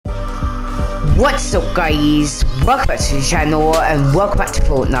What's up guys, welcome back to the channel and welcome back to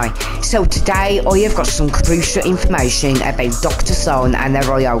Fortnite. So today I have got some crucial information about Dr. Stone and the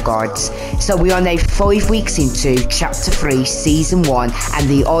Royal Guards. So we are now 5 weeks into chapter 3 season 1 and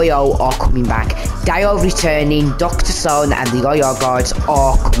the IO are coming back. They are returning, Dr. Stone and the Royal Guards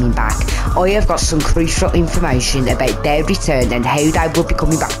are coming back. I have got some crucial information about their return and how they will be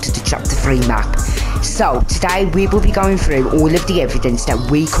coming back to the chapter 3 map. So today we will be going through all of the evidence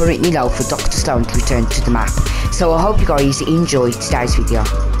that we currently know for Dr. Stone to return to the map. So I hope you guys enjoy today's video.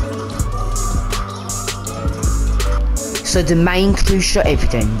 So the main crucial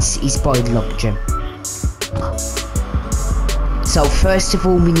evidence is by logjam. So first of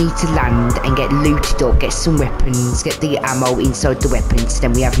all we need to land and get looted up, get some weapons, get the ammo inside the weapons,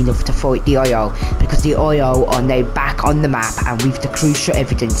 then we have enough to fight the IO, because the IO are now back on the map and with the crucial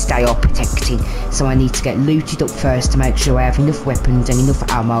evidence they are protecting. So I need to get looted up first to make sure I have enough weapons and enough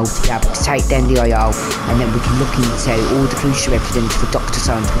ammo to be able to take down the IO, and then we can look into all the crucial evidence for Dr.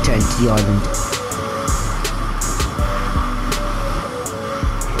 Stone to return to the island.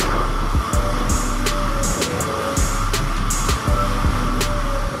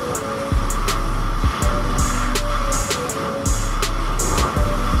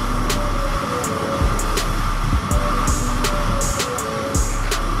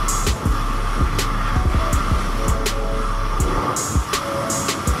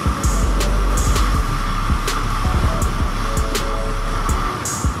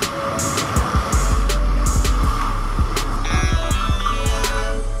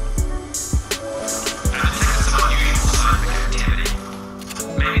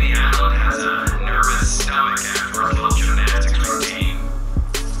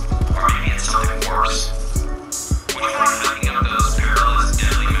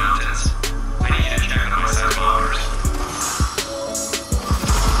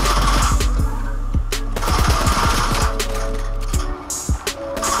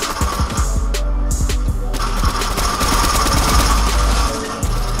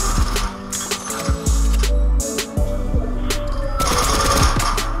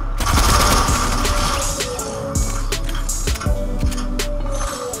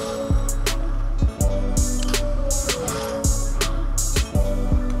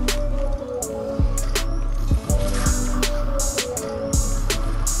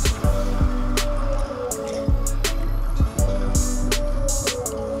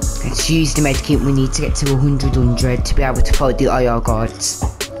 Let's use the medkit. We need to get to 100 to be able to fight the IO guards.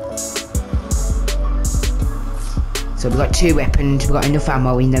 So we've got 2 weapons, we've got enough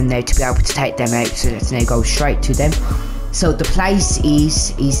ammo in them now to be able to take them out, so let's now go straight to them. So the place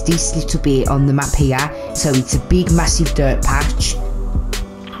is this little bit on the map here. So it's a big massive dirt patch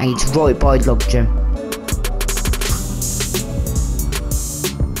and it's right by logjam.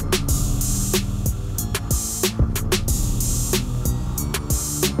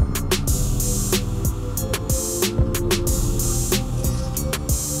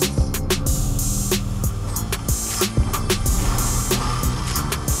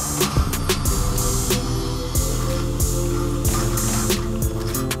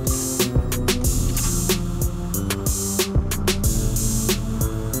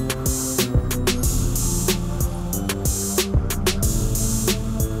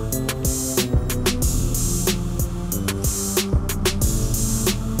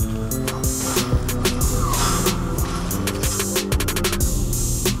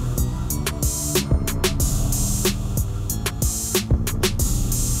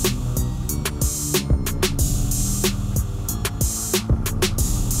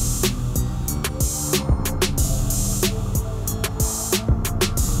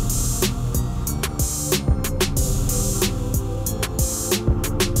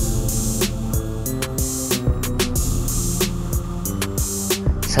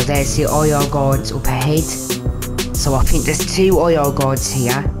 So there's the IO guards up ahead. So I think there's 2 IO guards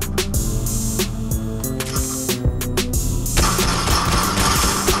here.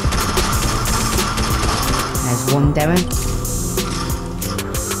 There's one down.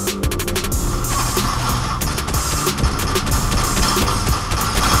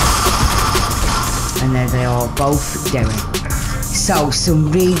 And there they are both down. So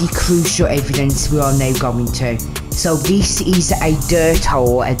some really crucial evidence we are now going to. So this is a dirt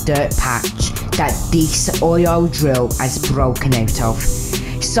hole, a dirt patch that this oil drill has broken out of.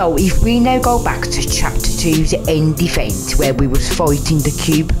 So if we now go back to chapter 2's end event where we was fighting the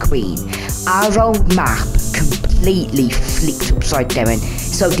Cube Queen, our old map completely completely flipped upside down.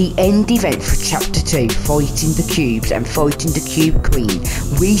 So the end event for chapter 2, fighting the cubes and fighting the Cube Queen,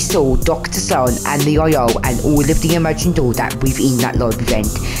 we saw Dr. Stone and the IO and all of the Imagined Order within that live event.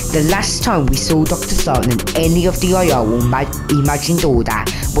 The last time we saw Dr. Stone and any of the IO or Imagined Order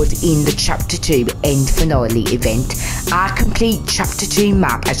was in the chapter 2 end finale event. Our complete chapter 2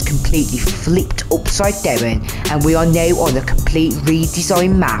 map has completely flipped upside down, and we are now on a complete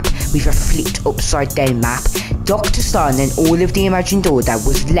redesigned map with a flipped upside down map. Dr. Stone and all of the Imagined Order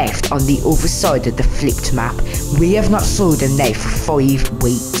was left on the other side of the flipped map. We have not saw them now for 5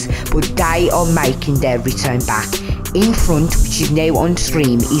 weeks, but they are making their return back. In front, which is now on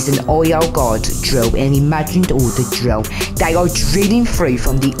stream, is an IO Guard drill, an Imagined Order drill. They are drilling through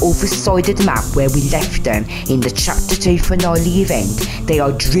from the other side of the map where we left them in the chapter 2 finale event. They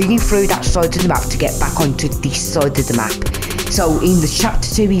are drilling through that side of the map to get back onto this side of the map. So in the chapter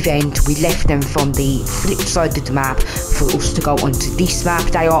 2 event, we left them from the flip side of the map for us to go onto this map.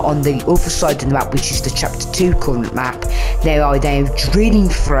 They are on the other side of the map, which is the chapter 2 current map. They are now drilling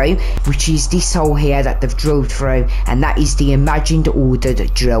through, which is this hole here that they've drilled through, and that is the Imagined Order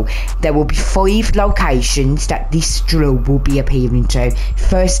drill. There will be 5 locations that this drill will be appearing to.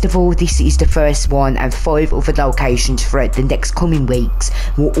 First of all, this is the first one, and 5 other locations throughout the next coming weeks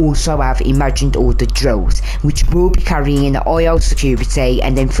will also have Imagined Order drills, which will be carrying IO security,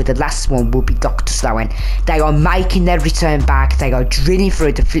 and then for the last one will be Dr. Stone. They are making their return back. They are drilling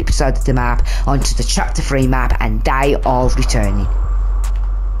through the flip side of the map onto the chapter 3 map, and they are returning.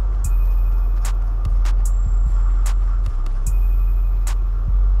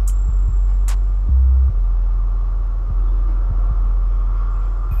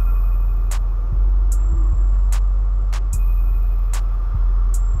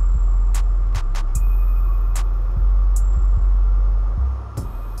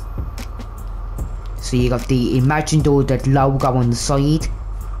 So you got the Imagined Order logo on the side.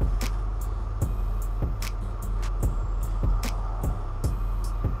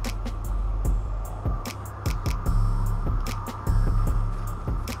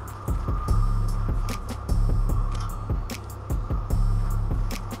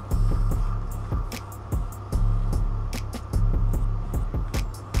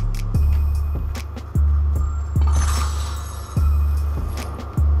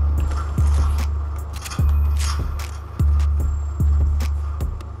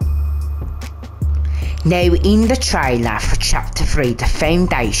 Now in the trailer for chapter 3, the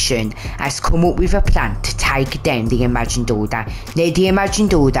Foundation has come up with a plan to take down the Imagined Order. Now the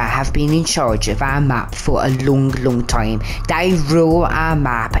Imagined Order have been in charge of our map for a long time. They rule our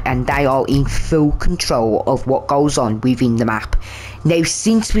map and they are in full control of what goes on within the map. Now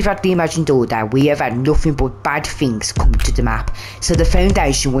since we've had the Imagined Order, we have had nothing but bad things come to the map. So the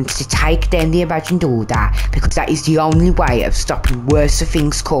Foundation wants to take down the Imagined Order because that is the only way of stopping worse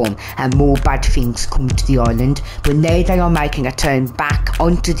things come and more bad things come to the island. But now they are making a turn back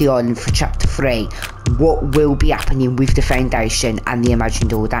onto the island for chapter 3. What will be happening with the Foundation and the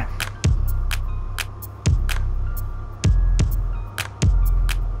Imagined Order?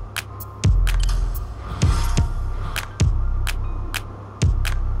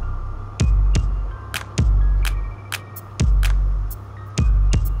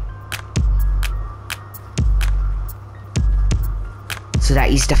 So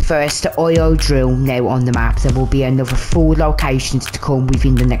that is the first IO drill now on the map. There will be another 4 locations to come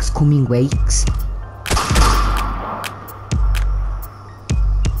within the next coming weeks.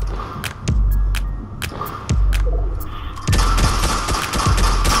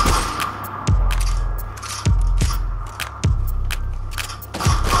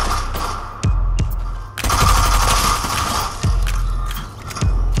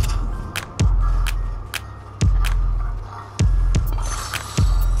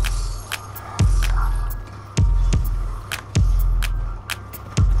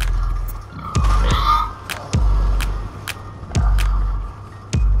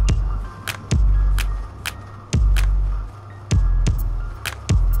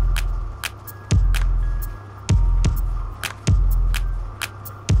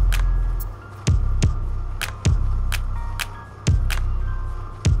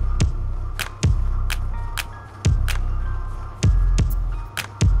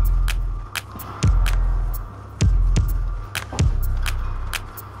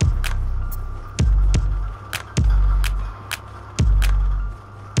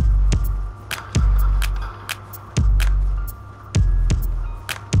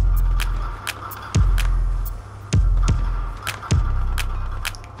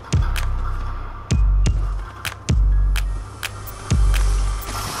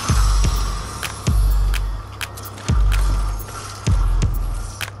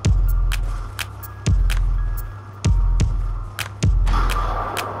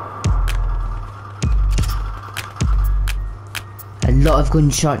 of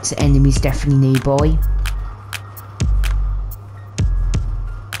gunshots, enemies definitely nearby.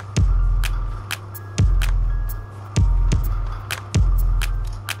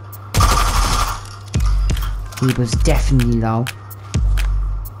 He was definitely low.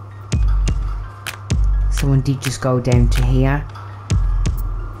 Someone did just go down to here.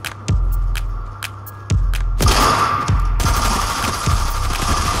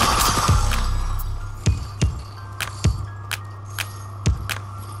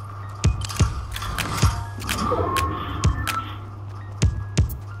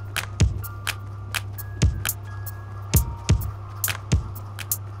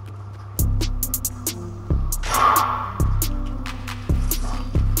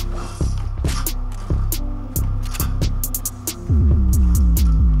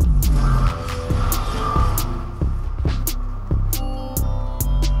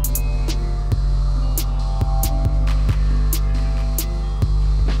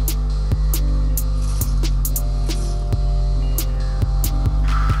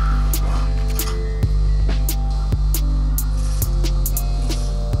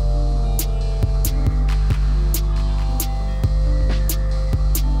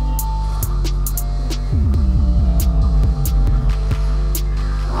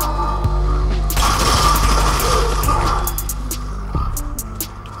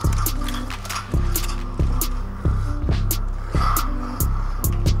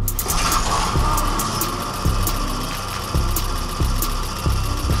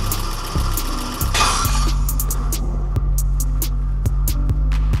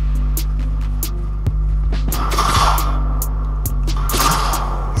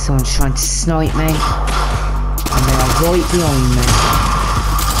 Someone's trying to snipe me, and they are right behind me.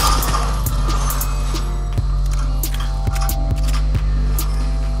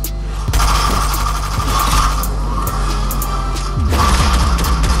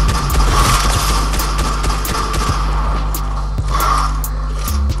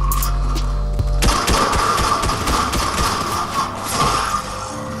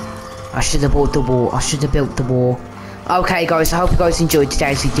 I should have bought the wall. I should have built the wall. Okay guys, I hope you guys enjoyed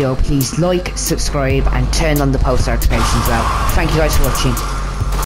today's video. Please like, subscribe and turn on the post notifications as well. Thank you guys for watching.